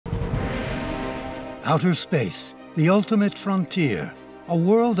Outer space, the ultimate frontier, a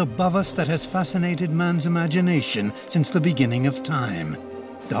world above us that has fascinated man's imagination since the beginning of time.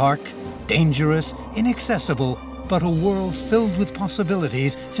 Dark, dangerous, inaccessible, but a world filled with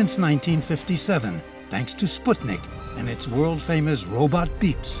possibilities since 1957, thanks to Sputnik and its world-famous robot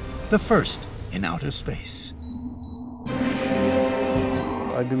beeps, the first in outer space.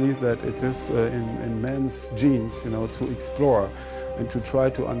 I believe that it is in man's genes, to explore and to try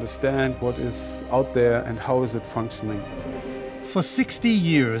to understand what is out there and how is it functioning. For 60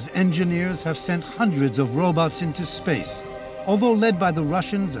 years, engineers have sent hundreds of robots into space. Although led by the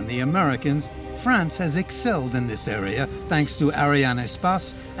Russians and the Americans, France has excelled in this area thanks to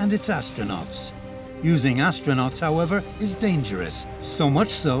Arianespace and its astronauts. Using astronauts, however, is dangerous, so much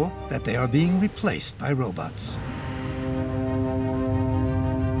so that they are being replaced by robots.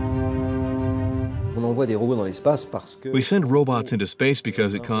 We send robots into space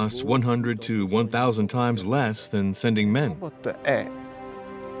because it costs 100 to 1,000 times less than sending men.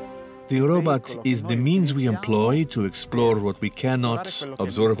 The robot is the means we employ to explore what we cannot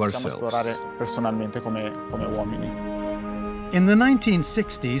observe ourselves. In the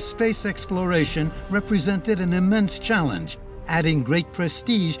 1960s, space exploration represented an immense challenge, adding great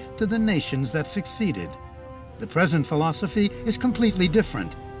prestige to the nations that succeeded. The present philosophy is completely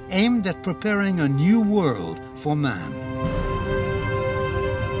different, aimed at preparing a new world for man.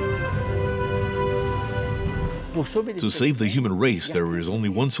 To save the human race, there is only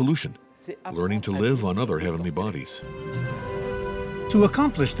one solution: learning to live on other heavenly bodies. To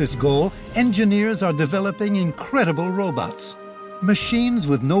accomplish this goal, engineers are developing incredible robots. Machines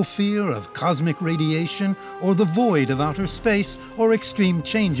with no fear of cosmic radiation or the void of outer space or extreme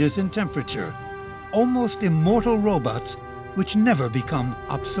changes in temperature. Almost immortal robots which never become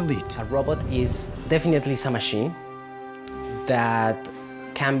obsolete. A robot is definitely a machine that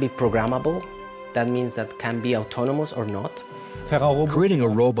can be programmable. That means that can be autonomous or not. Creating a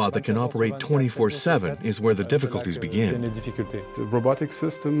robot that can operate 24/7 is where the difficulties begin. The robotic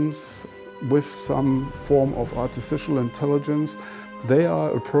systems with some form of artificial intelligence, they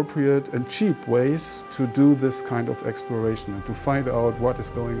are appropriate and cheap ways to do this kind of exploration and to find out what is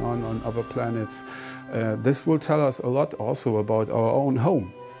going on other planets. This will tell us a lot also about our own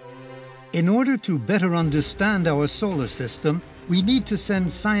home. In order to better understand our solar system, we need to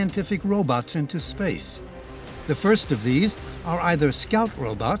send scientific robots into space. The first of these are either scout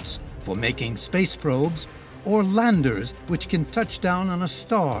robots for making space probes, or landers which can touch down on a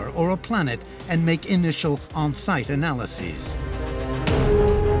star or a planet and make initial on-site analyses.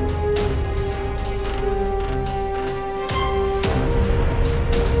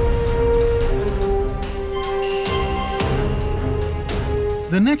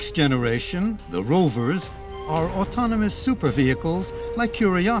 The next generation, the rovers, are autonomous supervehicles like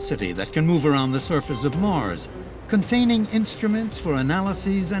Curiosity that can move around the surface of Mars, containing instruments for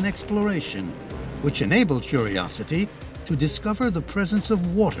analyses and exploration, which enable Curiosity to discover the presence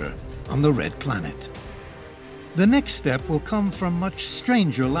of water on the red planet. The next step will come from much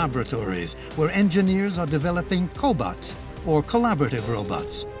stranger laboratories where engineers are developing cobots, or collaborative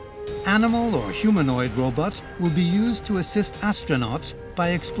robots. Animal or humanoid robots will be used to assist astronauts by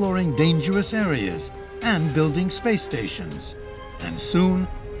exploring dangerous areas and building space stations. And soon,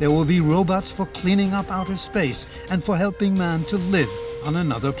 there will be robots for cleaning up outer space and for helping man to live on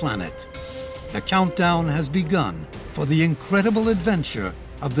another planet. The countdown has begun for the incredible adventure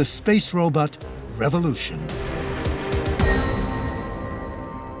of the space robot revolution.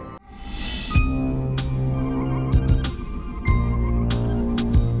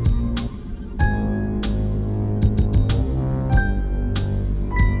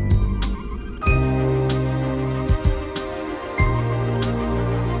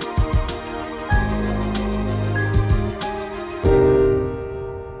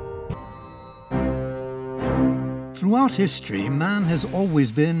 Throughout history, man has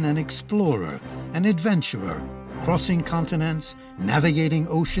always been an explorer, an adventurer, crossing continents, navigating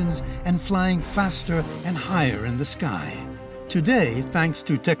oceans, and flying faster and higher in the sky. Today, thanks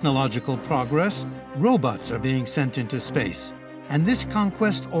to technological progress, robots are being sent into space. And this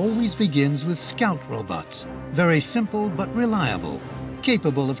conquest always begins with scout robots, very simple but reliable,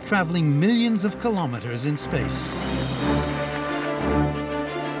 capable of traveling millions of kilometers in space.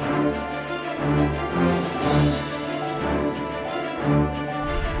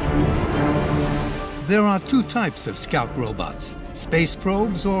 There are two types of scout robots, space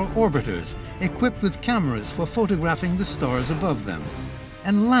probes or orbiters, equipped with cameras for photographing the stars above them,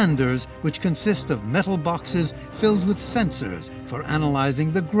 and landers, which consist of metal boxes filled with sensors for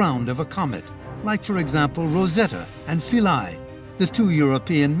analyzing the ground of a comet, like, for example, Rosetta and Philae, the 2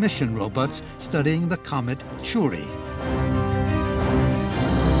 European mission robots studying the comet Chury.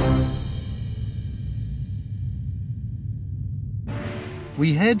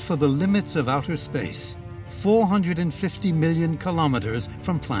 We head for the limits of outer space, 450 million kilometers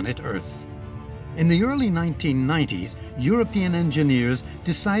from planet Earth. In the early 1990s, European engineers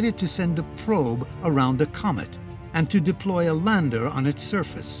decided to send a probe around a comet and to deploy a lander on its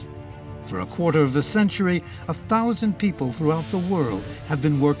surface. For a quarter of a century, 1,000 people throughout the world have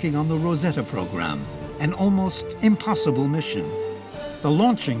been working on the Rosetta program, an almost impossible mission. The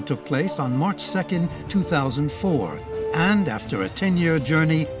launching took place on March 2, 2004, and after a 10-year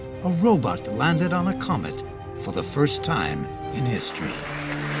journey, a robot landed on a comet for the first time in history.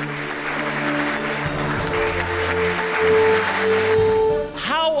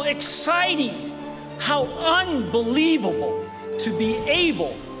 How exciting, how unbelievable to be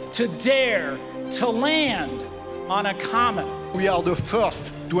able to dare to land on a comet. We are the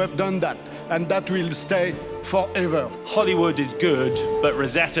first to have done that, and that will stay forever. Hollywood is good, but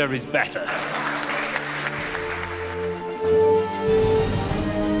Rosetta is better.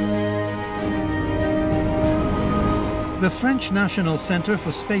 The French National Center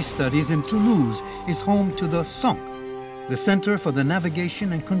for Space Studies in Toulouse is home to the CENC, the Center for the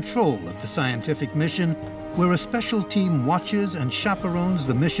Navigation and Control of the Scientific Mission, where a special team watches and chaperones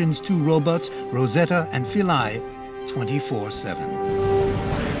the mission's 2 robots, Rosetta and Philae,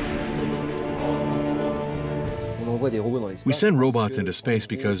 24/7. We send robots into space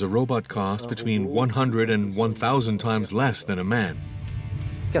because a robot costs between 100 and 1,000 times less than a man.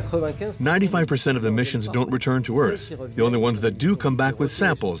 95% of the missions don't return to Earth. The only ones that do come back with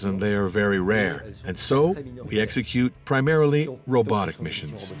samples, and they are very rare. And so, we execute primarily robotic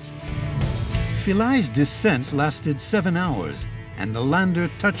missions. Philae's descent lasted 7 hours, and the lander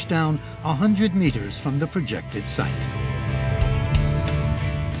touched down 100 meters from the projected site.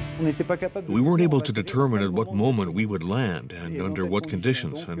 We weren't able to determine at what moment we would land and under what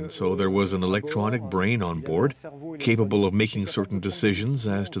conditions, and so there was an electronic brain on board capable of making certain decisions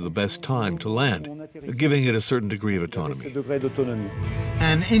as to the best time to land, giving it a certain degree of autonomy.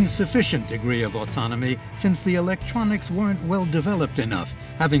 An insufficient degree of autonomy since the electronics weren't well developed enough,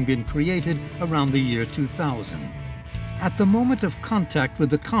 having been created around the year 2000. At the moment of contact with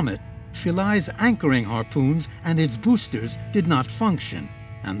the comet, Philae's anchoring harpoons and its boosters did not function,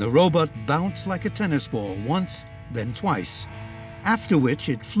 and the robot bounced like a tennis ball once, then twice, after which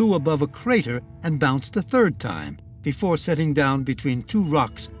it flew above a crater and bounced a 3rd time, before setting down between 2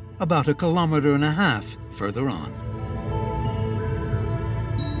 rocks about 1.5 kilometers further on.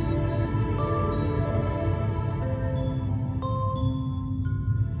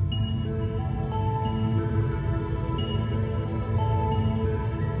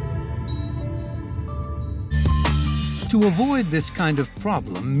 To avoid this kind of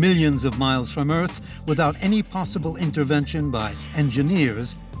problem millions of miles from Earth without any possible intervention by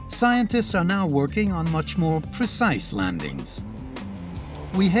engineers, scientists are now working on much more precise landings.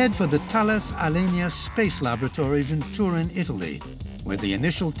 We head for the Thales Alenia Space Laboratories in Turin, Italy, where the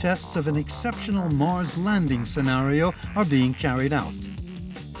initial tests of an exceptional Mars landing scenario are being carried out.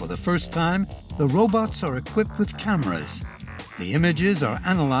 For the first time, the robots are equipped with cameras. The images are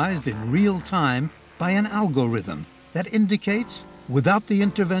analyzed in real time by an algorithm that indicates, without the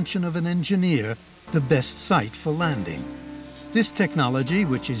intervention of an engineer, the best site for landing. This technology,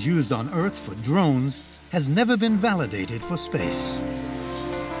 which is used on Earth for drones, has never been validated for space.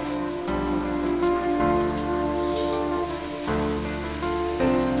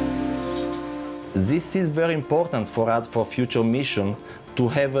 This is very important for us for future mission to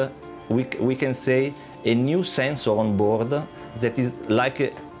have, we can say, a new sensor on board that is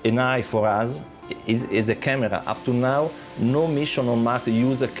like an eye for us. Is a camera. Up to now, no mission on Mars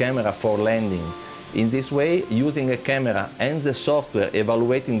used a camera for landing. In this way, using a camera and the software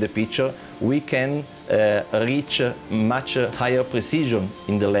evaluating the picture, we can reach much higher precision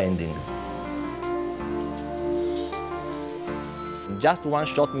in the landing. Just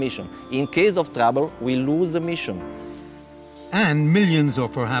one-shot mission. In case of trouble, we lose the mission. And millions or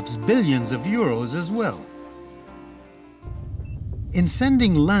perhaps billions of euros as well. In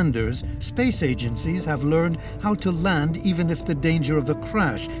sending landers, space agencies have learned how to land even if the danger of a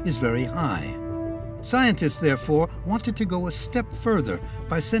crash is very high. Scientists, therefore, wanted to go a step further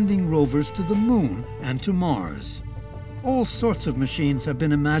by sending rovers to the Moon and to Mars. All sorts of machines have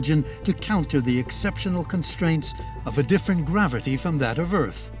been imagined to counter the exceptional constraints of a different gravity from that of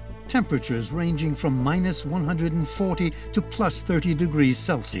Earth, temperatures ranging from -140 to +30 degrees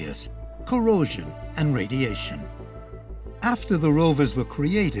Celsius, corrosion and radiation. After the rovers were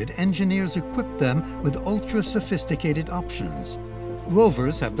created, engineers equipped them with ultra-sophisticated options.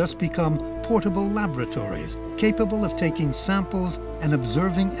 Rovers have thus become portable laboratories, capable of taking samples and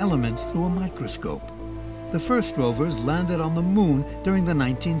observing elements through a microscope. The first rovers landed on the Moon during the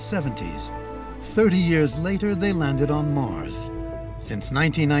 1970s. 30 years later, they landed on Mars. Since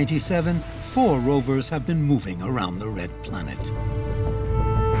 1997, 4 rovers have been moving around the red planet.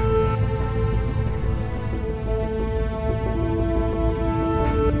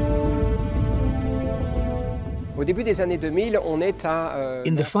 In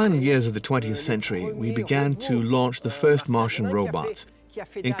the final years of the 20th century, we began to launch the first Martian robots,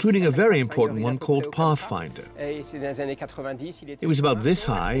 including a very important one called Pathfinder. It was about this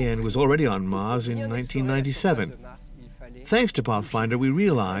high and was already on Mars in 1997. Thanks to Pathfinder, we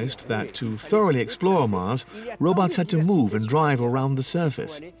realized that to thoroughly explore Mars, robots had to move and drive around the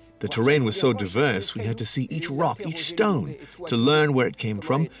surface. The terrain was so diverse, we had to see each rock, each stone, to learn where it came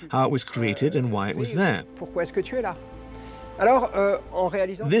from, how it was created, and why it was there.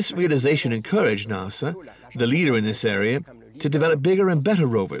 This realization encouraged NASA, the leader in this area, to develop bigger and better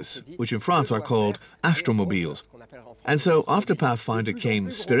rovers, which in France are called astromobiles. And so after Pathfinder came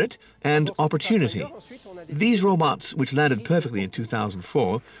Spirit and Opportunity. These robots, which landed perfectly in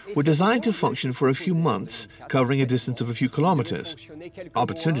 2004, were designed to function for a few months, covering a distance of a few kilometers.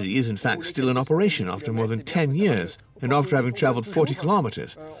 Opportunity is in fact still in operation after more than 10 years, and after having traveled 40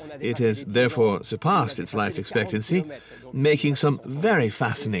 kilometers. It has therefore surpassed its life expectancy, making some very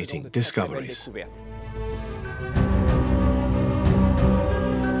fascinating discoveries.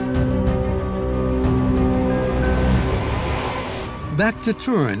 Back to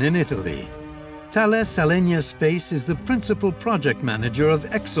Turin in Italy. Thales Alenia Space is the principal project manager of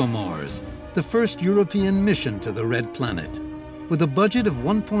ExoMars, the first European mission to the Red Planet. With a budget of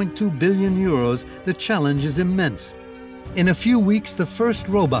 1.2 billion euros, the challenge is immense. In a few weeks, the first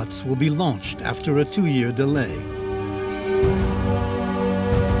robots will be launched after a 2-year delay.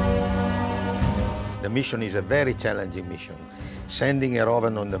 The mission is a very challenging mission. Sending a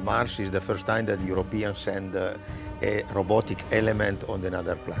rover on the Mars is the first time that Europeans send a robotic element on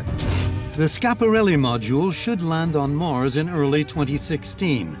another planet. The Schiaparelli module should land on Mars in early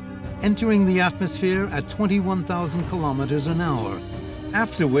 2016, entering the atmosphere at 21,000 kilometers an hour,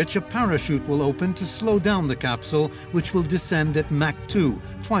 after which a parachute will open to slow down the capsule, which will descend at Mach 2,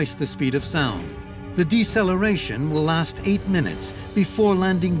 twice the speed of sound. The deceleration will last 8 minutes before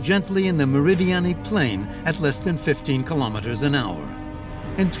landing gently in the Meridiani plain at less than 15 kilometers an hour.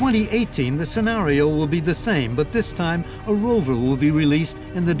 In 2018, the scenario will be the same, but this time a rover will be released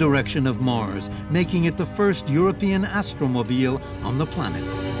in the direction of Mars, making it the first European astromobile on the planet.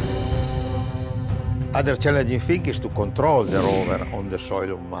 Other challenging thing is to control the rover on the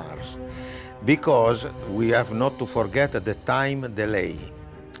soil of Mars, because we have not to forget the time delay.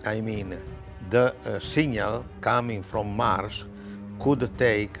 I mean, the signal coming from Mars could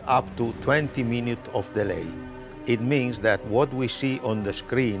take up to 20 minutes of delay. It means that what we see on the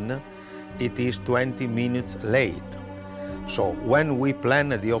screen, it is 20 minutes late. So when we plan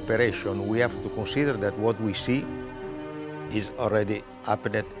the operation, we have to consider that what we see is already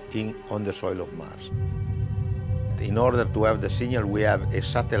happened on the soil of Mars. In order to have the signal, we have a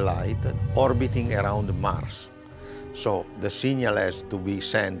satellite orbiting around Mars. So the signal has to be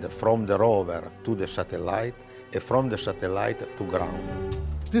sent from the rover to the satellite and from the satellite to ground.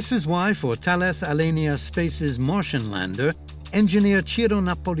 This is why for Thales Alenia Space's Martian lander, engineer Ciro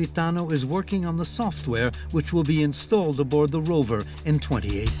Napolitano is working on the software which will be installed aboard the rover in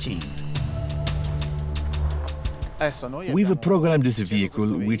 2018. We've programmed this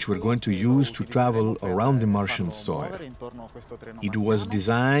vehicle which we're going to use to travel around the Martian soil. It was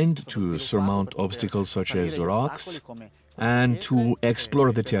designed to surmount obstacles such as rocks and to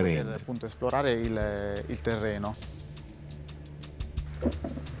explore the terrain.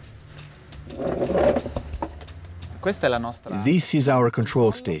 This is our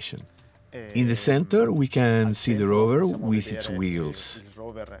control station. In the center, we can see the rover with its wheels.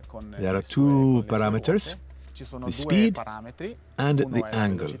 There are 2 parameters, the speed and the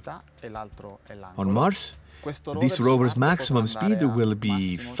angle. On Mars, this rover's maximum speed will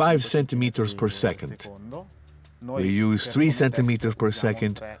be 5 centimeters per second. We use 3 centimeters per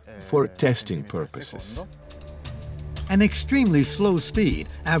second for testing purposes. An extremely slow speed,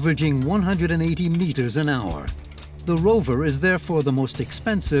 averaging 180 meters an hour. The rover is therefore the most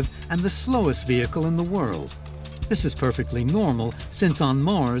expensive and the slowest vehicle in the world. This is perfectly normal, since on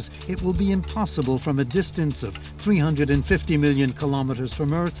Mars it will be impossible from a distance of 350 million kilometers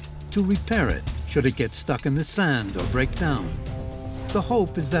from Earth to repair it should it get stuck in the sand or break down. The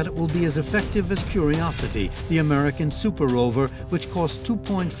hope is that it will be as effective as Curiosity, the American super rover, which cost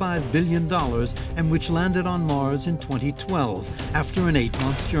 $2.5 billion and which landed on Mars in 2012 after an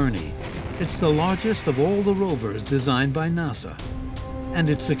 8-month journey. It's the largest of all the rovers designed by NASA. And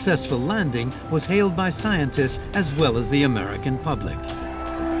its successful landing was hailed by scientists as well as the American public.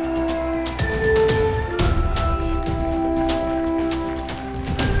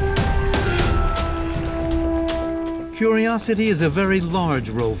 Curiosity is a very large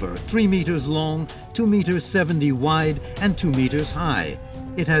rover, 3 meters long, 2 meters 70 wide, and 2 meters high.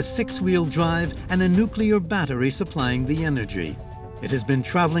 It has 6-wheel drive and a nuclear battery supplying the energy. It has been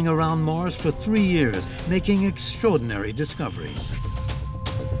traveling around Mars for 3 years, making extraordinary discoveries.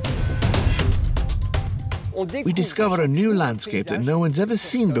 We discover a new landscape that no one's ever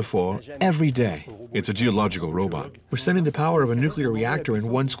seen before every day. It's a geological robot. We're sending the power of a nuclear reactor in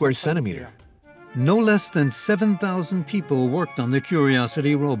 1 square centimeter. No less than 7,000 people worked on the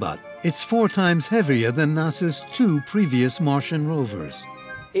Curiosity robot. It's 4 times heavier than NASA's 2 previous Martian rovers.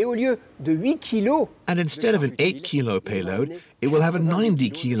 And instead of an 8-kilo payload, it will have a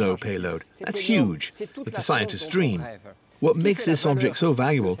 90-kilo payload. That's huge. It's a scientist's dream. What makes this object so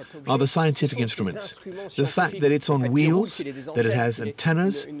valuable are the scientific instruments. The fact that it's on wheels, that it has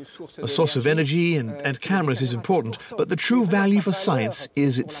antennas, a source of energy and cameras is important, but the true value for science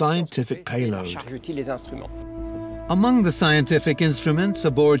is its scientific payload. Among the scientific instruments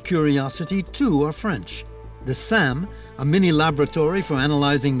aboard Curiosity, 2 are French. The SAM, a mini laboratory for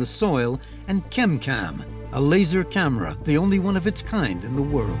analyzing the soil, and ChemCam, a laser camera, the only one of its kind in the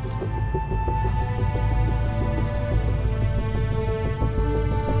world.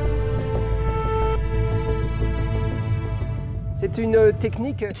 It's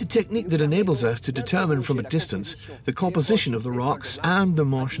a technique that enables us to determine from a distance the composition of the rocks and the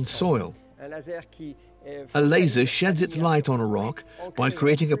Martian soil. A laser sheds its light on a rock by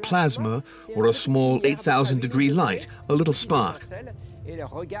creating a plasma or a small 8,000-degree light, a little spark.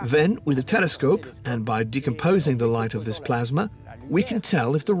 Then, with a telescope, and by decomposing the light of this plasma, we can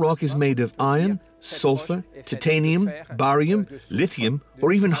tell if the rock is made of iron, sulfur, titanium, barium, lithium,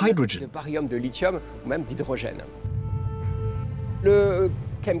 or even hydrogen. The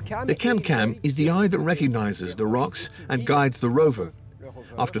ChemCam is the eye that recognizes the rocks and guides the rover.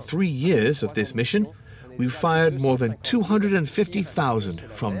 After 3 years of this mission, we've fired more than 250,000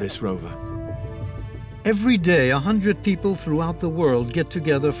 from this rover. Every day, 100 people throughout the world get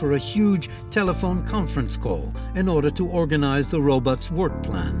together for a huge telephone conference call in order to organize the robot's work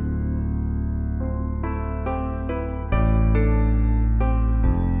plan.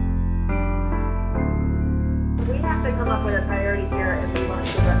 We have to come up with a priority here if we want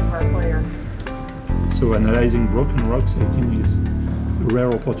to progress our plan. So analyzing broken rocks, I think, is a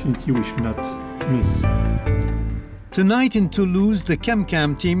rare opportunity we should not miss. Tonight in Toulouse, the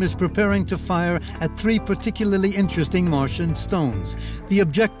ChemCam team is preparing to fire at 3 particularly interesting Martian stones. The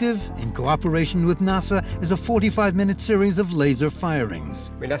objective, in cooperation with NASA, is a 45-minute series of laser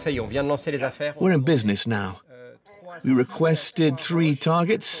firings. We're in business now. We requested 3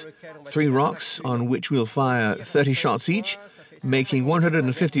 targets, 3 rocks on which we'll fire 30 shots each, making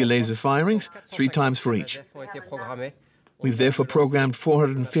 150 laser firings, 3 times for each. We've therefore programmed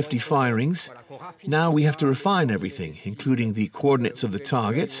 450 firings. Now we have to refine everything, including the coordinates of the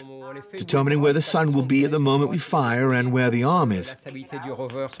targets, determining where the sun will be at the moment we fire and where the arm is.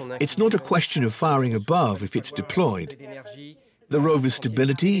 It's not a question of firing above if it's deployed. The rover's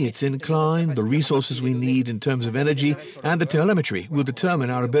stability, its incline, the resources we need in terms of energy, and the telemetry will determine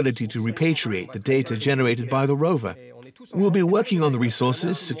our ability to repatriate the data generated by the rover. We'll be working on the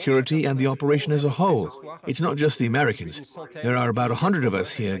resources, security, and the operation as a whole. It's not just the Americans. There are about 100 of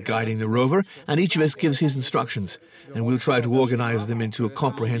us here guiding the rover, and each of us gives his instructions, and we'll try to organize them into a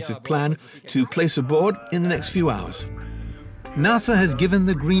comprehensive plan to place aboard in the next few hours. NASA has given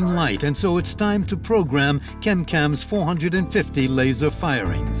the green light, and so it's time to program ChemCam's 450 laser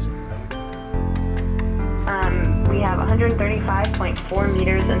firings. We have 135.4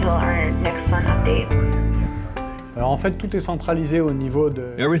 meters until our next sun update.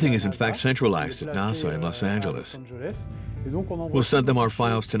 Everything is in fact centralized at NASA in Los Angeles. We'll send them our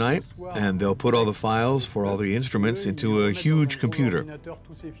files tonight, and they'll put all the files for all the instruments into a huge computer.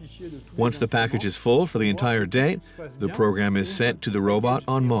 Once the package is full for the entire day, the program is sent to the robot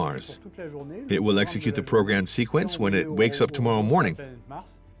on Mars. It will execute the program sequence when it wakes up tomorrow morning.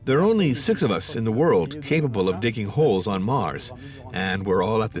 There are only 6 of us in the world capable of digging holes on Mars, and we're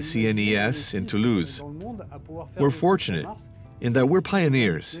all at the CNES in Toulouse. We're fortunate in that we're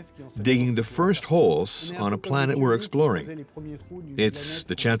pioneers, digging the first holes on a planet we're exploring. It's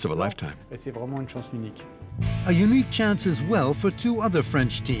the chance of a lifetime. A unique chance as well for two other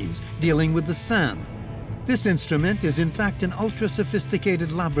French teams dealing with the SAM. This instrument is in fact an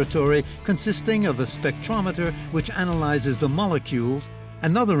ultra-sophisticated laboratory consisting of a spectrometer which analyzes the molecules,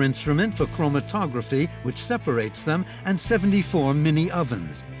 another instrument for chromatography which separates them, and 74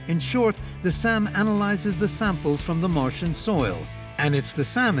 mini-ovens. In short, the SAM analyzes the samples from the Martian soil. And it's the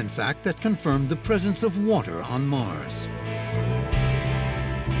SAM, in fact, that confirmed the presence of water on Mars.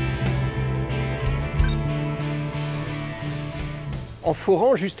 Thanks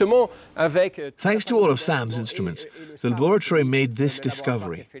to all of Sam's instruments, the laboratory made this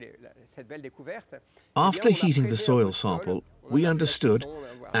discovery. After heating the soil sample, we understood,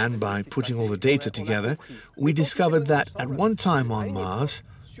 and by putting all the data together, we discovered that at one time on Mars,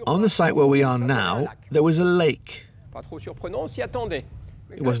 on the site where we are now, there was a lake.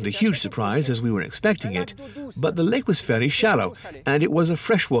 It wasn't a huge surprise, as we were expecting it, but the lake was fairly shallow, and it was a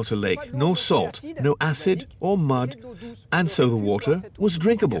freshwater lake, no salt, no acid or mud, and so the water was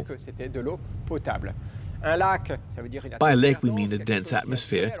drinkable. By a lake, we mean a dense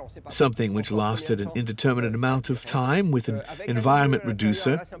atmosphere, something which lasted an indeterminate amount of time with an environment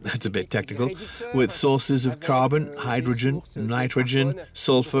reducer, that's a bit technical, with sources of carbon, hydrogen, nitrogen,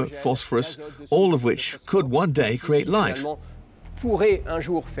 sulfur, phosphorus, all of which could one day create life.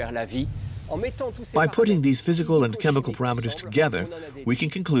 By putting these physical and chemical parameters together, we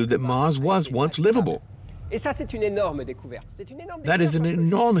can conclude that Mars was once livable. That is an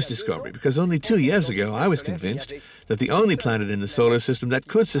enormous discovery, because only 2 years ago I was convinced that the only planet in the solar system that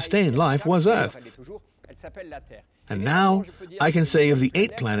could sustain life was Earth. And now I can say of the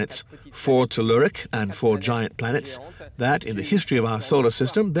 8 planets, 4 telluric and 4 giant planets, that in the history of our solar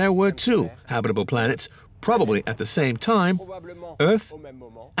system there were 2 habitable planets, probably at the same time, Earth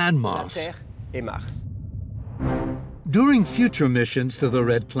and Mars. During future missions to the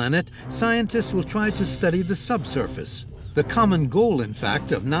Red Planet, scientists will try to study the subsurface. The common goal, in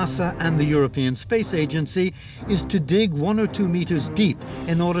fact, of NASA and the European Space Agency is to dig 1 or 2 meters deep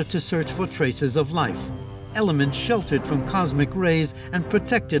in order to search for traces of life, elements sheltered from cosmic rays and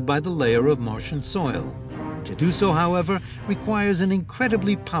protected by the layer of Martian soil. To do so, however, requires an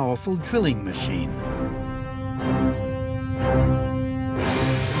incredibly powerful drilling machine.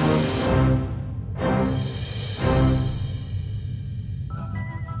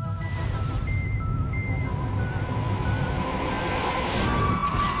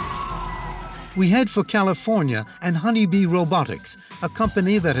 We head for California and Honeybee Robotics, a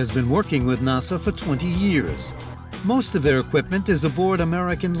company that has been working with NASA for 20 years. Most of their equipment is aboard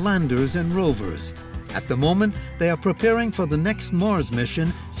American landers and rovers. At the moment, they are preparing for the next Mars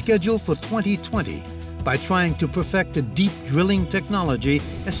mission scheduled for 2020 by trying to perfect a deep drilling technology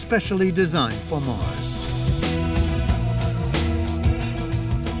especially designed for Mars.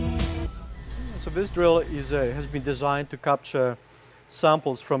 So this drill has been designed to capture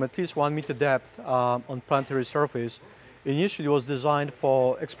samples from at least 1 meter depth on planetary surface. Initially, it was designed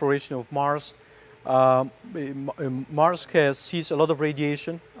for exploration of Mars. Mars sees a lot of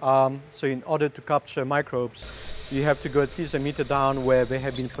radiation, so in order to capture microbes, you have to go at least 1 meter down where they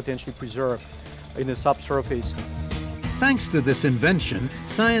have been potentially preserved in the subsurface. Thanks to this invention,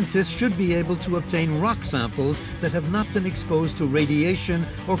 scientists should be able to obtain rock samples that have not been exposed to radiation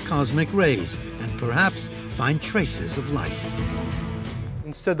or cosmic rays, and perhaps find traces of life.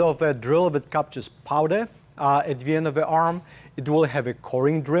 Instead of a drill that captures powder at the end of the arm, it will have a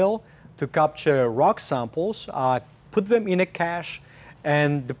coring drill to capture rock samples, put them in a cache,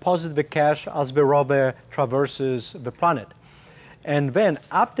 and deposit the cache as the rover traverses the planet. And then,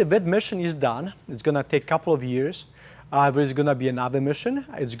 after that mission is done, it's going to take a couple of years, there's going to be another mission.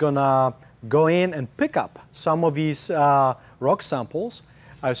 It's going to go in and pick up some of these rock samples,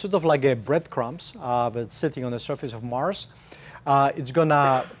 sort of like a breadcrumbs that's sitting on the surface of Mars. It's going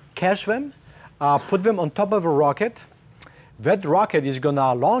to cache them, put them on top of a rocket. That rocket is going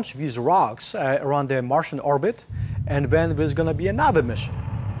to launch these rocks around the Martian orbit, and then there's going to be another mission.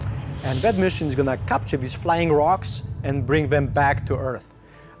 And that mission is going to capture these flying rocks and bring them back to Earth.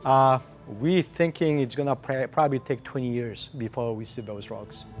 We're thinking it's going to probably take 20 years before we see those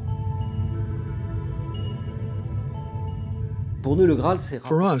rocks.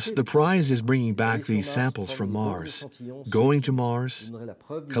 For us, the prize is bringing back these samples from Mars, going to Mars,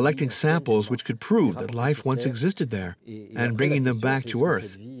 collecting samples which could prove that life once existed there, and bringing them back to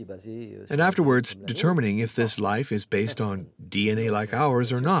Earth, and afterwards determining if this life is based on DNA like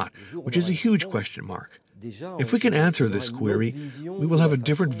ours or not, which is a huge question mark. If we can answer this query, we will have a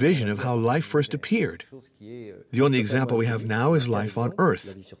different vision of how life first appeared. The only example we have now is life on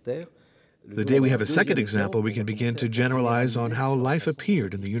Earth. The day we have a second example, we can begin to generalize on how life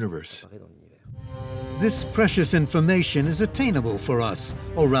appeared in the universe. This precious information is attainable for us,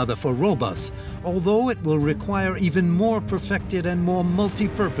 or rather for robots, although it will require even more perfected and more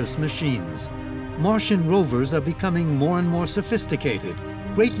multi-purpose machines. Martian rovers are becoming more and more sophisticated,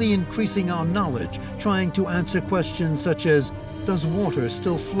 greatly increasing our knowledge, trying to answer questions such as, does water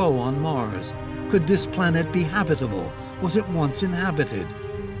still flow on Mars? Could this planet be habitable? Was it once inhabited?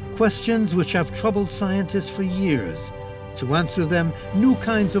 Questions which have troubled scientists for years. To answer them, new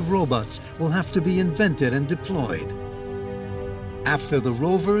kinds of robots will have to be invented and deployed. After the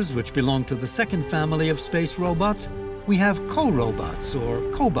rovers, which belong to the second family of space robots, we have co-robots or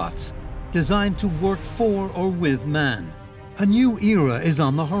cobots, designed to work for or with man. A new era is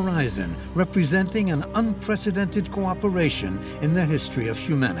on the horizon, representing an unprecedented cooperation in the history of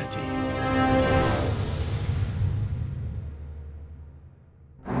humanity.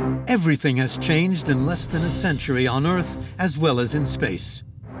 Everything has changed in less than a century on Earth as well as in space.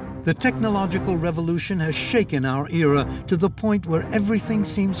 The technological revolution has shaken our era to the point where everything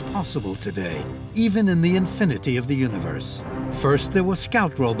seems possible today, even in the infinity of the universe. First, there were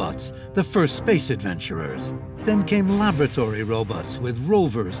scout robots, the first space adventurers. Then came laboratory robots with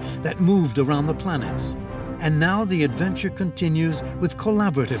rovers that moved around the planets. And now the adventure continues with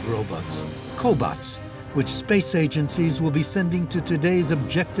collaborative robots, cobots, which space agencies will be sending to today's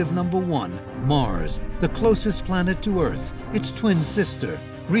objective number 1, Mars, the closest planet to Earth, its twin sister.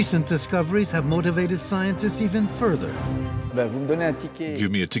 Recent discoveries have motivated scientists even further.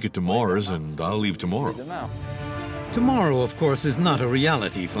 Give me a ticket to Mars and I'll leave tomorrow. Tomorrow, of course, is not a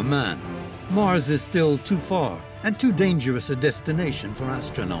reality for man. Mars is still too far and too dangerous a destination for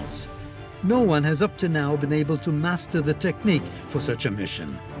astronauts. No one has up to now been able to master the technique for such a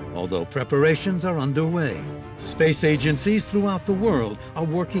mission, although preparations are underway. Space agencies throughout the world are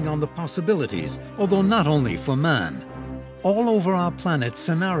working on the possibilities, although not only for man. All over our planet,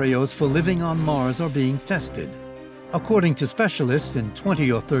 scenarios for living on Mars are being tested. According to specialists, in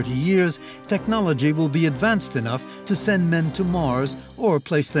 20 or 30 years, technology will be advanced enough to send men to Mars or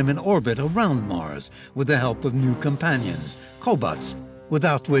place them in orbit around Mars with the help of new companions, cobots,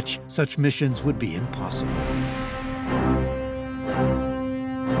 without which such missions would be impossible.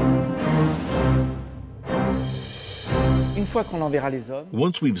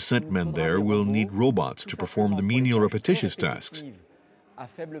 Once we've sent men there, we'll need robots to perform the menial repetitious tasks,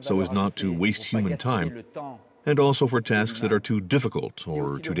 so as not to waste human time, and also for tasks that are too difficult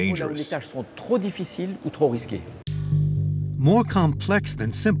or too dangerous. More complex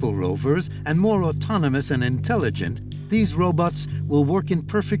than simple rovers and more autonomous and intelligent, these robots will work in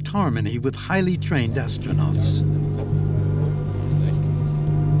perfect harmony with highly trained astronauts.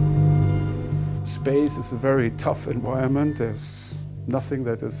 Space is a very tough environment. There's nothing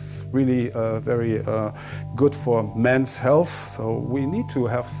that is really very good for man's health, so we need to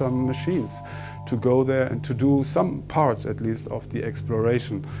have some machines to go there and to do some parts, at least, of the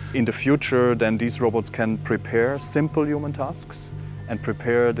exploration. In the future, then these robots can prepare simple human tasks and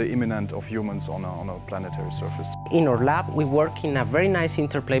prepare the imminent of humans on a planetary surface. In our lab, we work in a very nice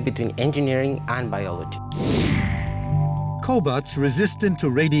interplay between engineering and biology. Cobots resistant to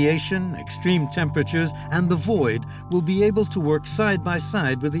radiation, extreme temperatures, and the void will be able to work side by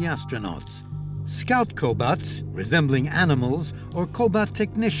side with the astronauts. Scout cobots, resembling animals, or cobot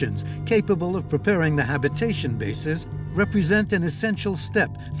technicians capable of preparing the habitation bases, represent an essential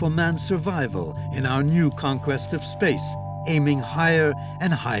step for man's survival in our new conquest of space, aiming higher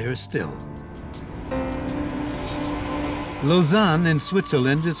and higher still. Lausanne in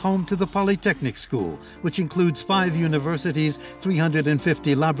Switzerland is home to the Polytechnic School, which includes 5 universities,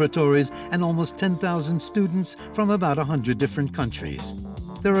 350 laboratories, and almost 10,000 students from about 100 different countries.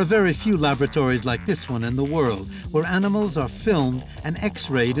 There are very few laboratories like this one in the world, where animals are filmed and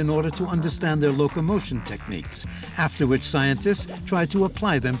X-rayed in order to understand their locomotion techniques, after which scientists try to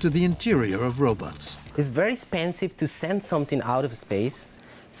apply them to the interior of robots. It's very expensive to send something out of space,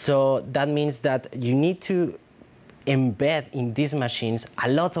 so that means that you need to embed in these machines a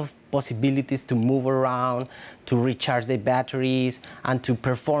lot of possibilities to move around, to recharge the batteries, and to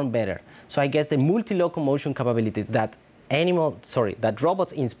perform better. So I guess the multi-locomotion capability that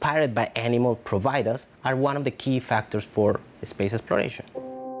robots inspired by animals provide us are one of the key factors for space exploration.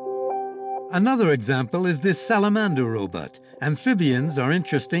 Another example is this salamander robot. Amphibians are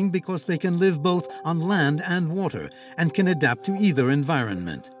interesting because they can live both on land and water and can adapt to either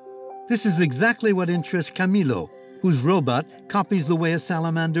environment. This is exactly what interests Camilo, whose robot copies the way a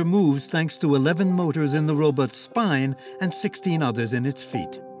salamander moves thanks to 11 motors in the robot's spine and 16 others in its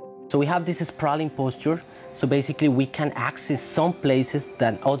feet. So we have this sprawling posture, so basically we can access some places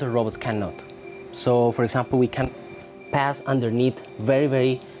that other robots cannot. So for example, we can pass underneath very,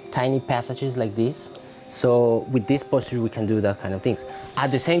 very tiny passages like this. So with this posture, we can do that kind of things.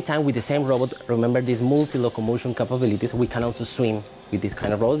 At the same time, with the same robot, remember these multi-locomotion capabilities, we can also swim with this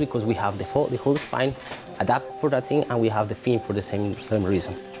kind of robot because we have the whole spine adapted for that thing, and we have the fin for the same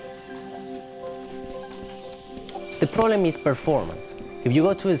reason. The problem is performance. If you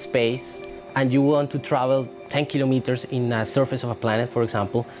go to space and you want to travel 10 kilometers in a surface of a planet, for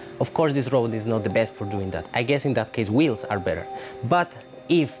example, of course this robot is not the best for doing that. I guess in that case wheels are better. But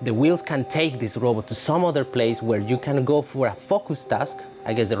if the wheels can take this robot to some other place where you can go for a focused task,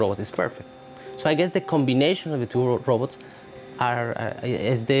 I guess the robot is perfect. So I guess the combination of the two robots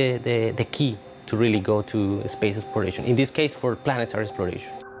is the key to really go to space exploration, in this case for planetary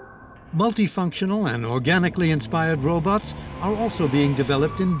exploration. Multifunctional and organically inspired robots are also being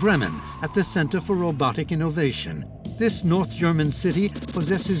developed in Bremen at the Center for Robotic Innovation. This North German city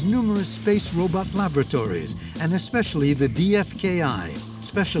possesses numerous space robot laboratories, and especially the DFKI,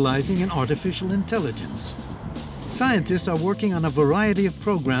 specializing in artificial intelligence. Scientists are working on a variety of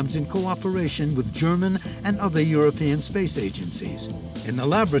programs in cooperation with German and other European space agencies. In the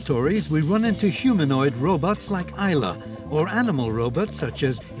laboratories, we run into humanoid robots like Isla, or animal robots such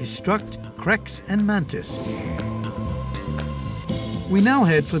as Istruct, Crex, and Mantis. We now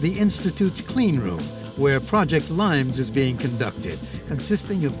head for the Institute's clean room, where Project Limes is being conducted,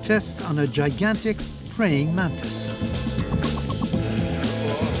 consisting of tests on a gigantic praying mantis.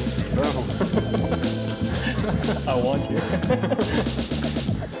 I want you.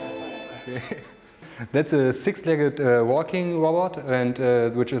 That's a six-legged walking robot,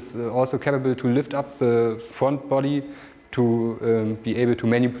 and which is also capable to lift up the front body to be able to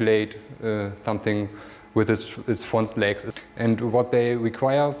manipulate something with its front legs. And what they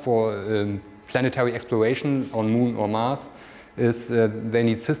require for planetary exploration on Moon or Mars is they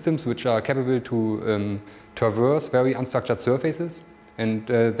need systems which are capable to traverse very unstructured surfaces. And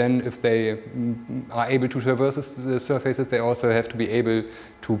then if they are able to traverse the surfaces, they also have to be able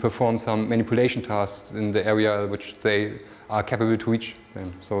to perform some manipulation tasks in the area which they are capable to reach.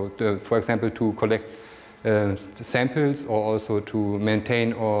 So for example, to collect samples, or also to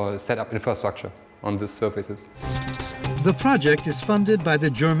maintain or set up infrastructure on these surfaces. The project is funded by the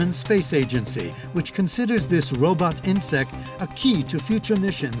German Space Agency, which considers this robot insect a key to future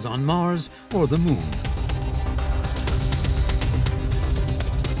missions on Mars or the Moon.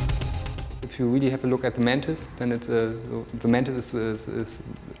 If you really have a look at the mantis, then the mantis is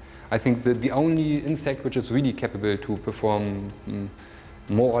I think, the only insect which is really capable to perform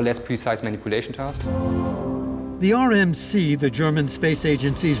more or less precise manipulation tasks. The RMC, the German Space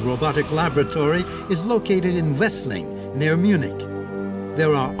Agency's robotic laboratory, is located in Wessling, near Munich.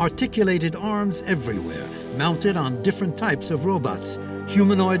 There are articulated arms everywhere, mounted on different types of robots,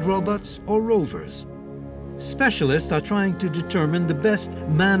 humanoid robots or rovers. Specialists are trying to determine the best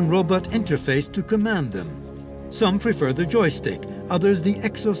man-robot interface to command them. Some prefer the joystick, others the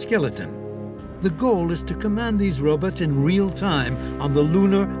exoskeleton. The goal is to command these robots in real time on the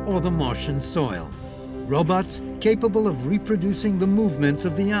lunar or the Martian soil. Robots capable of reproducing the movements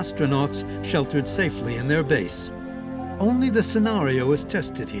of the astronauts sheltered safely in their base. Only the scenario is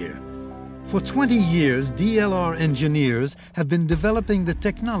tested here. For 20 years, DLR engineers have been developing the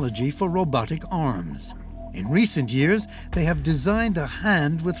technology for robotic arms. In recent years, they have designed a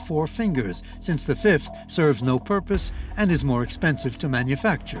hand with 4 fingers, since the 5th serves no purpose and is more expensive to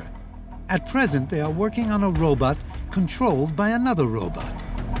manufacture. At present, they are working on a robot controlled by another robot.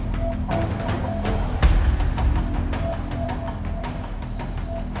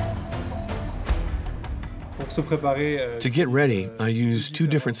 To get ready, I use 2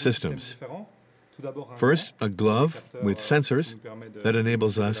 different systems. First, a glove with sensors that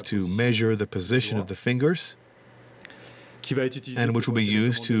enables us to measure the position of the fingers, and which will be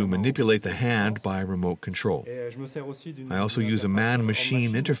used to manipulate the hand by remote control. I also use a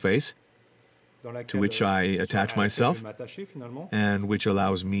man-machine interface to which I attach myself, and which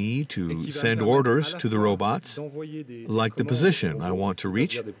allows me to send orders to the robots, like the position I want to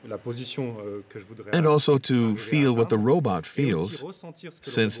reach, and also to feel what the robot feels,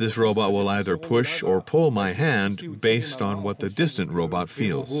 since this robot will either push or pull my hand based on what the distant robot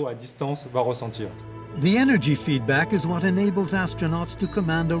feels. The energy feedback is what enables astronauts to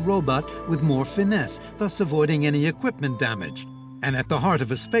command a robot with more finesse, thus avoiding any equipment damage. And at the heart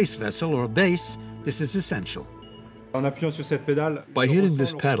of a space vessel or base, this is essential. By hitting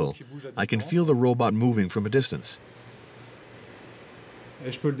this pedal, I can feel the robot moving from a distance,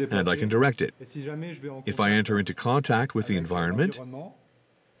 and I can direct it. If I enter into contact with the environment,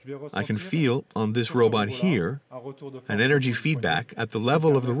 I can feel on this robot here an energy feedback at the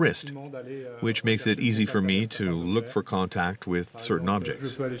level of the wrist, which makes it easy for me to look for contact with certain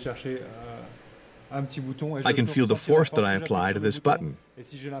objects. I can feel the force that I apply to this button.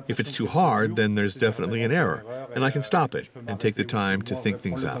 If it's too hard, then there's definitely an error, and I can stop it and take the time to think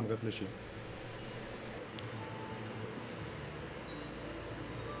things out.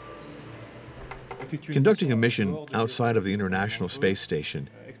 Conducting a mission outside of the International Space Station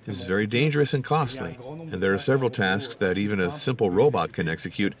is very dangerous and costly, and there are several tasks that even a simple robot can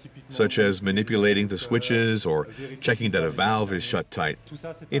execute, such as manipulating the switches or checking that a valve is shut tight.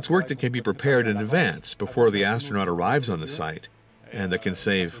 It's work that can be prepared in advance before the astronaut arrives on the site, and that can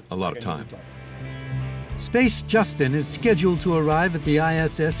save a lot of time. Space Justin is scheduled to arrive at the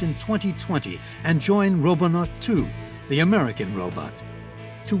ISS in 2020 and join Robonaut 2, the American robot.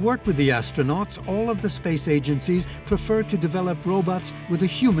 To work with the astronauts, all of the space agencies prefer to develop robots with a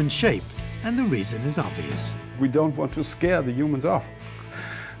human shape, and the reason is obvious. We don't want to scare the humans off.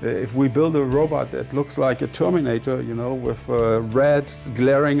 If we build a robot that looks like a Terminator, you know, with red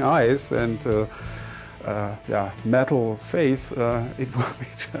glaring eyes and metal face, it will be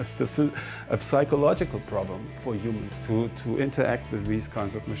just a psychological problem for humans to interact with these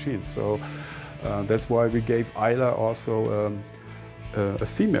kinds of machines. So that's why we gave Isla also a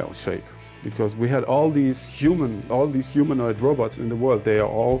female shape, because we had all these humanoid robots in the world. They are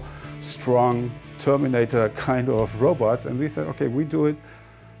all strong Terminator kind of robots, and we said, okay, we do it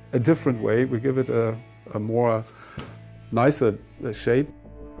a different way. We give it a more nicer shape.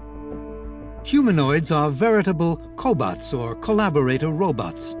 Humanoids are veritable cobots or collaborator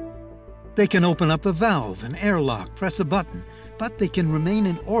robots. They can open up a valve, an airlock, press a button, but they can remain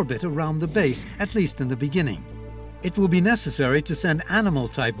in orbit around the base, at least in the beginning. It will be necessary to send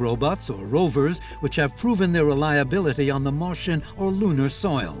animal-type robots or rovers which have proven their reliability on the Martian or lunar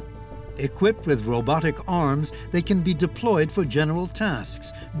soil. Equipped with robotic arms, they can be deployed for general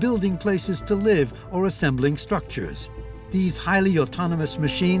tasks, building places to live or assembling structures. These highly autonomous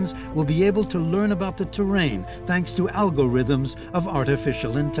machines will be able to learn about the terrain thanks to algorithms of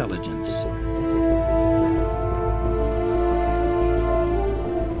artificial intelligence.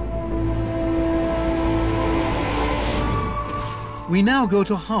 We now go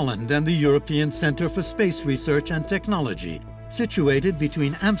to Holland and the European Centre for Space Research and Technology, situated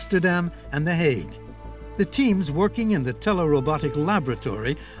between Amsterdam and The Hague. The teams working in the Telerobotic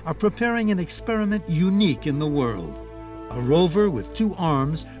Laboratory are preparing an experiment unique in the world. A rover with 2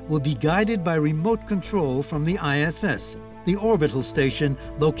 arms will be guided by remote control from the ISS, the orbital station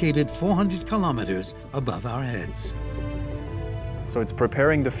located 400 kilometers above our heads. So it's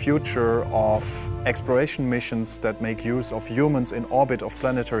preparing the future of exploration missions that make use of humans in orbit of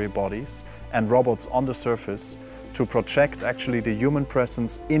planetary bodies and robots on the surface to project actually the human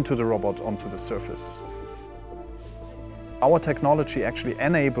presence into the robot onto the surface. Our technology actually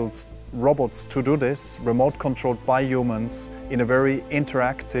enables robots to do this, remote controlled by humans, in a very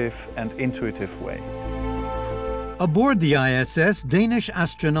interactive and intuitive way. Aboard the ISS, Danish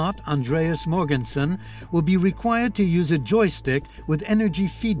astronaut Andreas Mogensen will be required to use a joystick with energy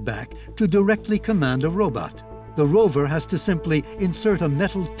feedback to directly command a robot. The rover has to simply insert a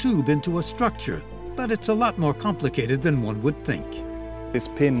metal tube into a structure, but it's a lot more complicated than one would think. This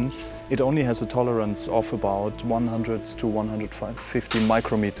pin, it only has a tolerance of about 100 to 150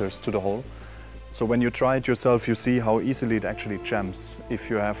 micrometers to the hole. So when you try it yourself, you see how easily it actually jams. If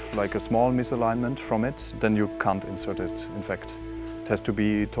you have like a small misalignment from it, then you can't insert it, in fact. It has to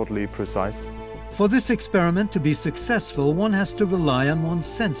be totally precise. For this experiment to be successful, one has to rely on one's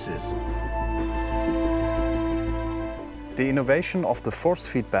senses. The innovation of the force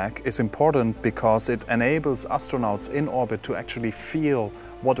feedback is important because it enables astronauts in orbit to actually feel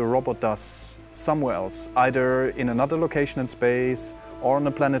what a robot does somewhere else, either in another location in space or on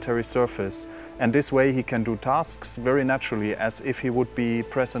a planetary surface, and this way he can do tasks very naturally as if he would be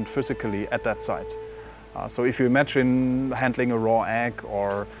present physically at that site. So if you imagine handling a raw egg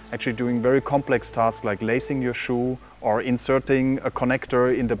or actually doing very complex tasks like lacing your shoe or inserting a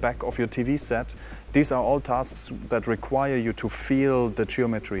connector in the back of your TV set, these are all tasks that require you to feel the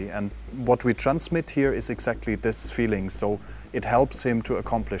geometry, and what we transmit here is exactly this feeling, so it helps him to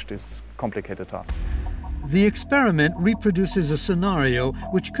accomplish this complicated task. The experiment reproduces a scenario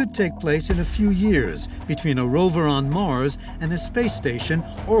which could take place in a few years between a rover on Mars and a space station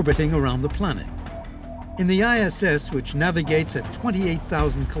orbiting around the planet. In the ISS, which navigates at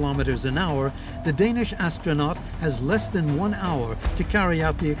 28,000 kilometers an hour, the Danish astronaut has less than 1 hour to carry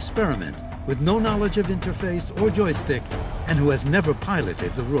out the experiment, with no knowledge of interface or joystick, and who has never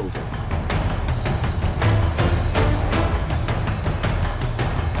piloted the rover.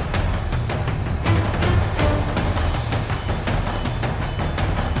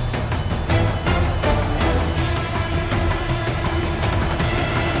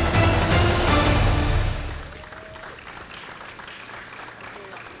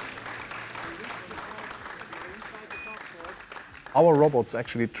 Our robots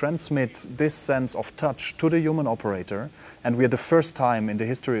actually transmit this sense of touch to the human operator, and we are the first time in the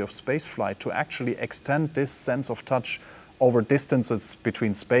history of spaceflight to actually extend this sense of touch over distances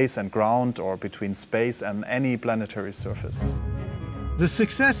between space and ground or between space and any planetary surface. The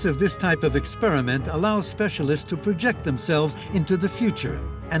success of this type of experiment allows specialists to project themselves into the future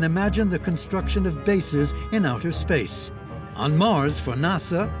and imagine the construction of bases in outer space. On Mars for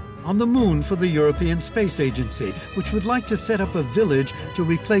NASA, on the Moon for the European Space Agency, which would like to set up a village to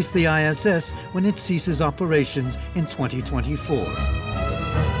replace the ISS when it ceases operations in 2024.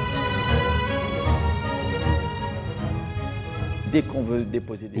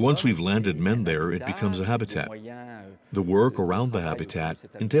 Once we've landed men there, it becomes a habitat. The work around the habitat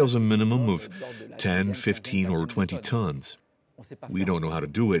entails a minimum of 10, 15, or 20 tons. We don't know how to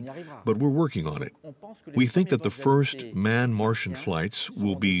do it, but we're working on it. We think that the first man-Martian flights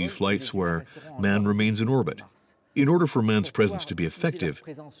will be flights where man remains in orbit. In order for man's presence to be effective,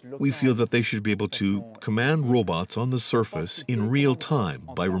 we feel that they should be able to command robots on the surface in real time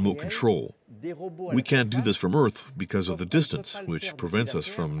by remote control. We can't do this from Earth because of the distance, which prevents us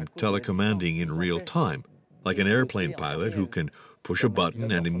from telecommanding in real time, like an airplane pilot who can push a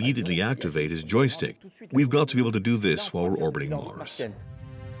button and immediately activate his joystick. We've got to be able to do this while we're orbiting Mars.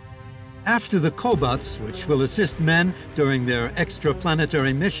 After the cobots, which will assist men during their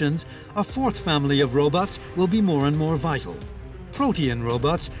extraplanetary missions, a fourth family of robots will be more and more vital. Protean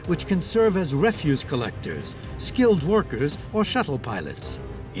robots, which can serve as refuse collectors, skilled workers, or shuttle pilots.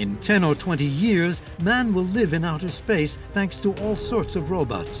 In 10 or 20 years, man will live in outer space thanks to all sorts of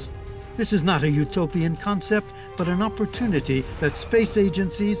robots. This is not a utopian concept, but an opportunity that space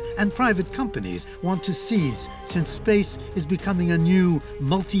agencies and private companies want to seize, since space is becoming a new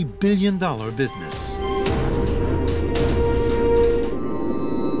multi-billion-dollar business.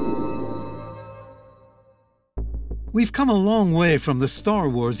 We've come a long way from the Star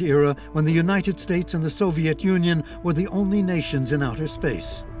Wars era, when the United States and the Soviet Union were the only nations in outer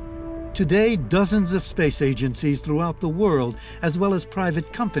space. Today, dozens of space agencies throughout the world, as well as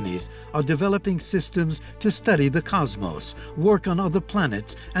private companies, are developing systems to study the cosmos, work on other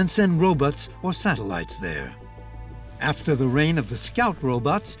planets, and send robots or satellites there. After the reign of the scout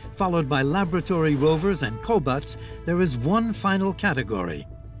robots, followed by laboratory rovers and cobots, there is one final category: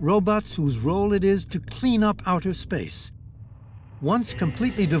 robots whose role it is to clean up outer space. Once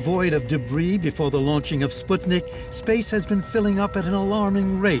completely devoid of debris before the launching of Sputnik, space has been filling up at an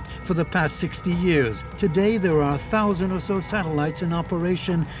alarming rate for the past 60 years. Today, there are 1,000 or so satellites in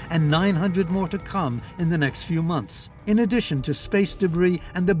operation and 900 more to come in the next few months, in addition to space debris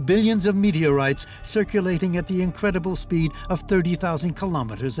and the billions of meteorites circulating at the incredible speed of 30,000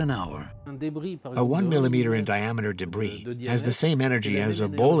 kilometers an hour. A 1 millimeter in diameter debris has the same energy as a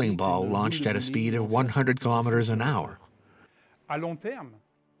bowling ball launched at a speed of 100 kilometers an hour.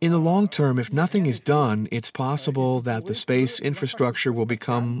 In the long term, if nothing is done, it's possible that the space infrastructure will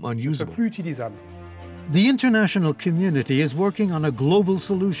become unusable. The international community is working on a global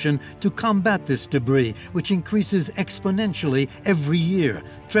solution to combat this debris, which increases exponentially every year,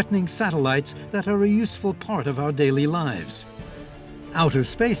 threatening satellites that are a useful part of our daily lives. Outer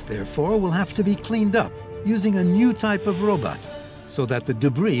space, therefore, will have to be cleaned up using a new type of robot, so that the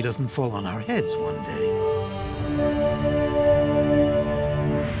debris doesn't fall on our heads one day.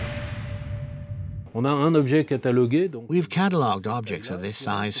 We've catalogued objects of this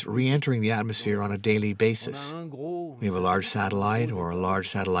size re-entering the atmosphere on a daily basis. We have a large satellite or a large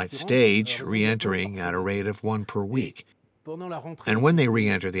satellite stage re-entering at a rate of 1 per week. And when they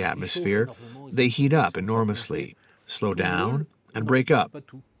re-enter the atmosphere, they heat up enormously, slow down, and break up.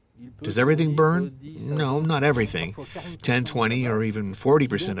 Does everything burn? No, not everything. 10, 20, or even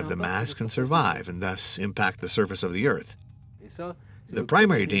 40% of the mass can survive and thus impact the surface of the Earth. The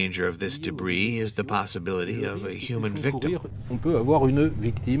primary danger of this debris is the possibility of a human victim.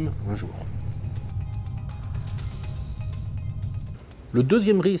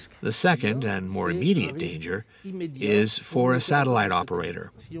 The second and more immediate danger is for a satellite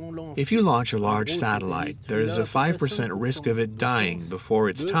operator. If you launch a large satellite, there is a 5% risk of it dying before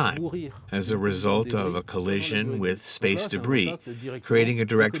its time as a result of a collision with space debris, creating a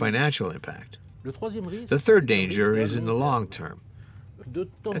direct financial impact. The third danger is in the long term.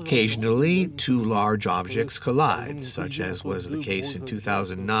 Occasionally, two large objects collide, such as was the case in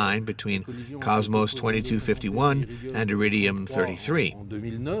 2009 between Cosmos 2251 and Iridium 33.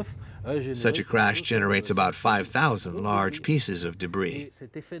 Such a crash generates about 5,000 large pieces of debris.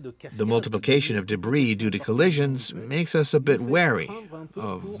 The multiplication of debris due to collisions makes us a bit wary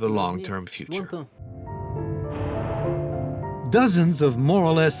of the long-term future. Dozens of more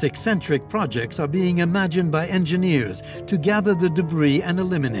or less eccentric projects are being imagined by engineers to gather the debris and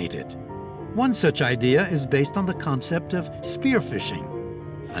eliminate it. One such idea is based on the concept of spearfishing.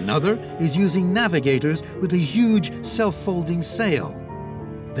 Another is using navigators with a huge self-folding sail.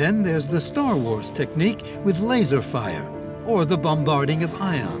 Then there's the Star Wars technique with laser fire, or the bombarding of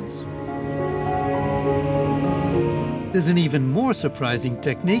ions. There's an even more surprising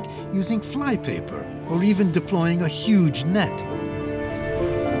technique using flypaper, or even deploying a huge net.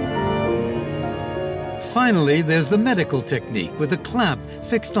 Finally, there's the medical technique with a clamp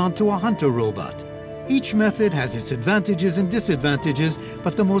fixed onto a hunter robot. Each method has its advantages and disadvantages,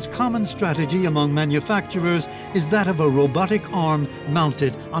 but the most common strategy among manufacturers is that of a robotic arm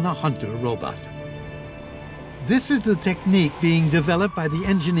mounted on a hunter robot. This is the technique being developed by the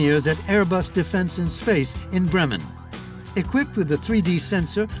engineers at Airbus Defence and Space in Bremen. Equipped with a 3D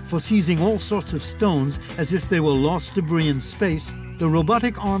sensor for seizing all sorts of stones as if they were lost debris in space, the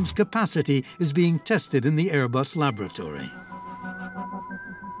robotic arm's capacity is being tested in the Airbus laboratory.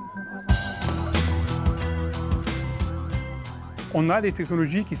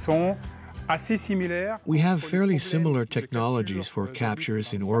 We have fairly similar technologies for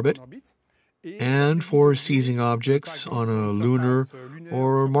captures in orbit and for seizing objects on a lunar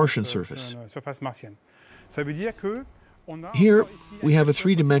or Martian surface. Here, we have a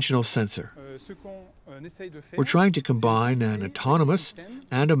three-dimensional sensor. We're trying to combine an autonomous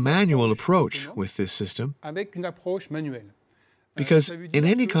and a manual approach with this system, because in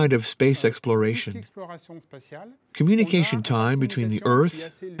any kind of space exploration, communication time between the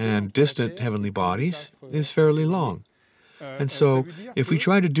Earth and distant heavenly bodies is fairly long. And so, if we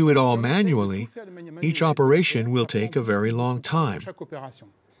try to do it all manually, each operation will take a very long time.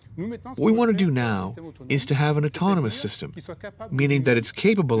 What we want to do now is to have an autonomous system, meaning that it's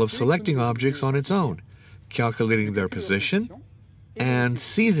capable of selecting objects on its own, calculating their position, and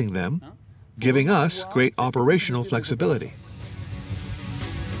seizing them, giving us great operational flexibility.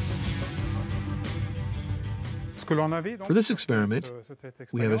 For this experiment,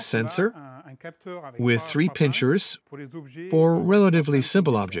 we have a sensor with 3 pinchers for relatively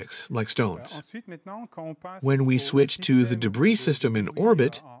simple objects like stones. When we switch to the debris system in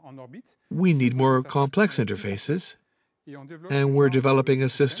orbit, we need more complex interfaces, and we're developing a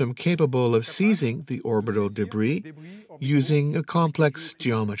system capable of seizing the orbital debris using a complex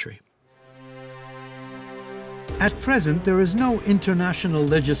geometry. At present, there is no international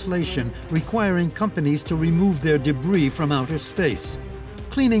legislation requiring companies to remove their debris from outer space.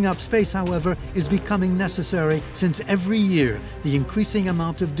 Cleaning up space, however, is becoming necessary since every year the increasing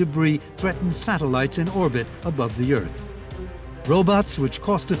amount of debris threatens satellites in orbit above the Earth. Robots, which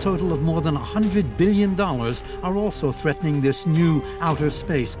cost a total of more than $100 billion, are also threatening this new outer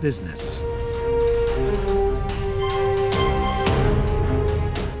space business.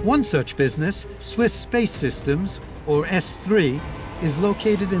 One such business, Swiss Space Systems, or S3, is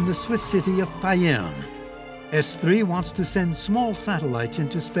located in the Swiss city of Payerne. S3 wants to send small satellites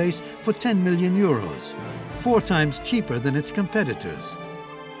into space for 10 million euros, 4 times cheaper than its competitors.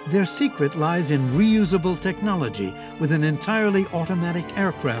 Their secret lies in reusable technology with an entirely automatic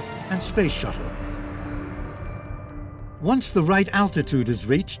aircraft and space shuttle. Once the right altitude is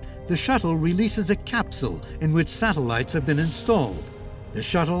reached, the shuttle releases a capsule in which satellites have been installed. The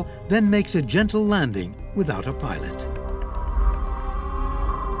shuttle then makes a gentle landing without a pilot.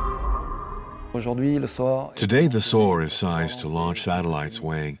 Today, the SOAR is sized to launch satellites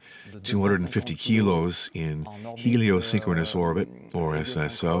weighing 250 kilos in heliosynchronous orbit, or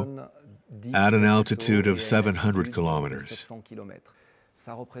SSO, at an altitude of 700 kilometers.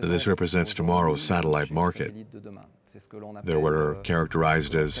 This represents tomorrow's satellite market. They're what are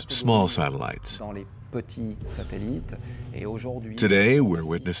characterized as small satellites. Today, we're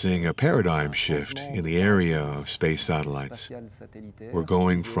witnessing a paradigm shift in the area of space satellites. We're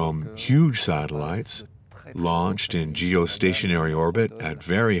going from huge satellites, launched in geostationary orbit at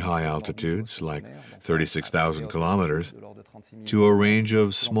very high altitudes, like 36,000 kilometers, to a range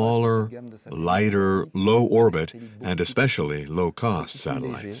of smaller, lighter, low-orbit, and especially low-cost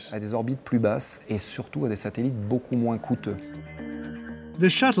satellites. The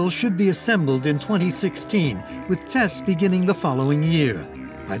shuttle should be assembled in 2016, with tests beginning the following year.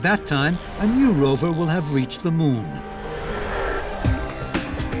 By that time, a new rover will have reached the moon.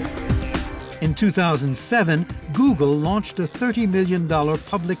 In 2007, Google launched a $30 million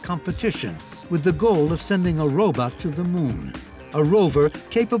public competition with the goal of sending a robot to the moon. A rover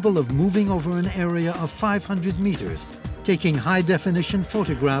capable of moving over an area of 500 meters, taking high-definition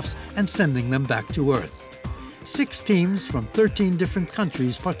photographs and sending them back to Earth. 6 teams from 13 different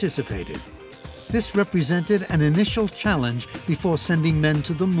countries participated. This represented an initial challenge before sending men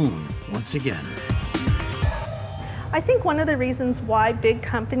to the moon once again. I think one of the reasons why big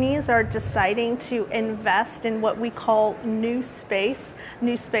companies are deciding to invest in what we call new space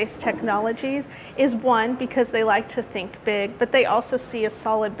technologies is, one, because they like to think big, but they also see a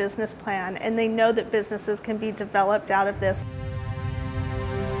solid business plan and they know that businesses can be developed out of this.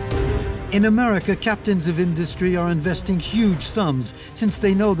 In America, captains of industry are investing huge sums since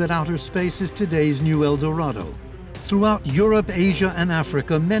they know that outer space is today's new El Dorado. Throughout Europe, Asia, and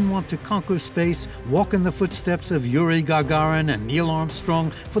Africa, men want to conquer space, walk in the footsteps of Yuri Gagarin and Neil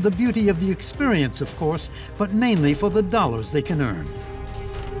Armstrong for the beauty of the experience, of course, but mainly for the dollars they can earn.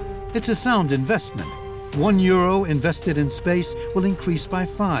 It's a sound investment. €1 invested in space will increase by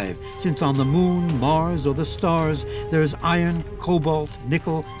 5, since on the moon, Mars, or the stars, there's iron, cobalt,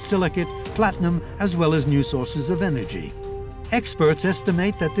 nickel, silicate, platinum, as well as new sources of energy. Experts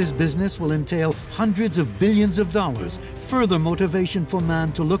estimate that this business will entail hundreds of billions of dollars, further motivation for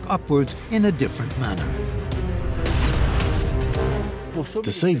man to look upwards in a different manner.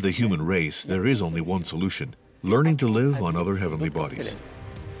 To save the human race, there is only one solution: learning to live on other heavenly bodies.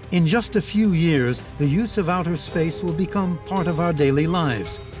 In just a few years, the use of outer space will become part of our daily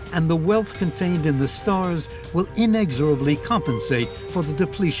lives, and the wealth contained in the stars will inexorably compensate for the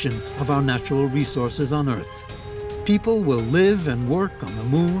depletion of our natural resources on Earth. People will live and work on the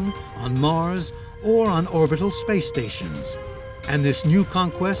moon, on Mars, or on orbital space stations. And this new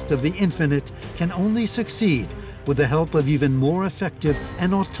conquest of the infinite can only succeed with the help of even more effective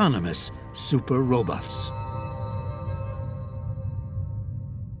and autonomous super robots.